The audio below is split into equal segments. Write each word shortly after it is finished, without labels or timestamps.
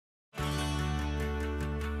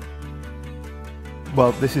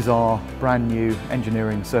Well, this is our brand new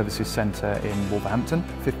engineering services centre in Wolverhampton,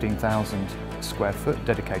 15,000 square foot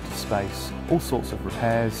dedicated space, all sorts of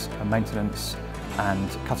repairs and maintenance and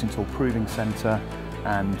cutting tool proving centre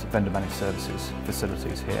and vendor managed services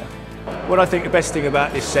facilities here. What I think the best thing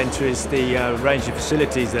about this centre is the range of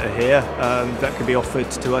facilities that are here that can be offered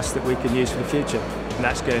to us that we can use for the future. And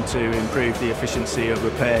that's going to improve the efficiency of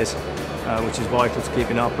repairs, which is vital to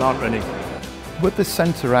keeping our plant running. What the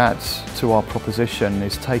centre adds to our proposition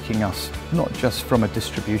is taking us not just from a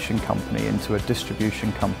distribution company into a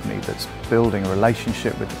distribution company that's building a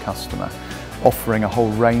relationship with the customer, offering a whole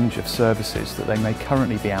range of services that they may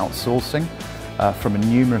currently be outsourcing from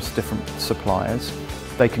numerous different suppliers.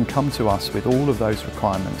 They can come to us with all of those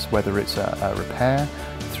requirements, whether it's a repair,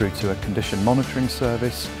 through to a condition monitoring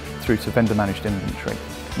service, through to vendor managed inventory.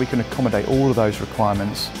 We can accommodate all of those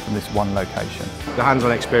requirements from this one location. The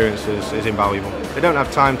hands-on experience is invaluable. They don't have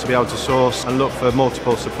time to be able to source and look for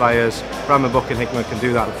multiple suppliers. Brammer Buck and Hickman can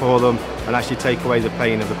do that for them and actually take away the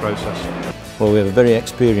pain of the process. Well, we have a very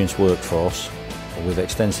experienced workforce with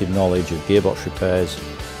extensive knowledge of gearbox repairs,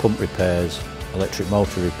 pump repairs, electric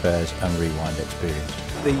motor repairs and rewind experience.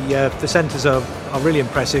 The centres are really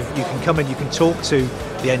impressive. You can come in, you can talk to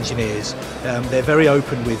the engineers. They're very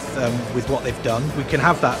open with what they've done. We can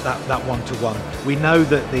have that one-to-one. We know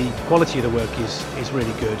that the quality of the work is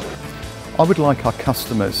really good. I would like our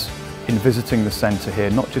customers in visiting the centre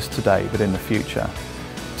here, not just today but in the future,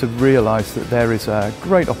 to realise that there is a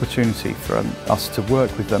great opportunity for us to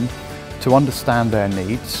work with them, to understand their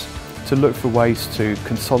needs, to look for ways to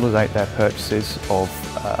consolidate their purchases of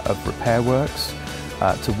repair works,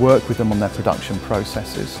 to work with them on their production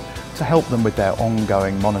processes, to help them with their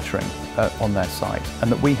ongoing monitoring on their site,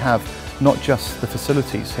 and that we have not just the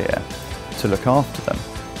facilities here to look after them,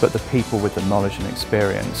 but the people with the knowledge and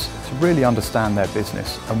experience to really understand their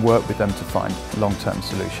business and work with them to find long-term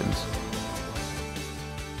solutions.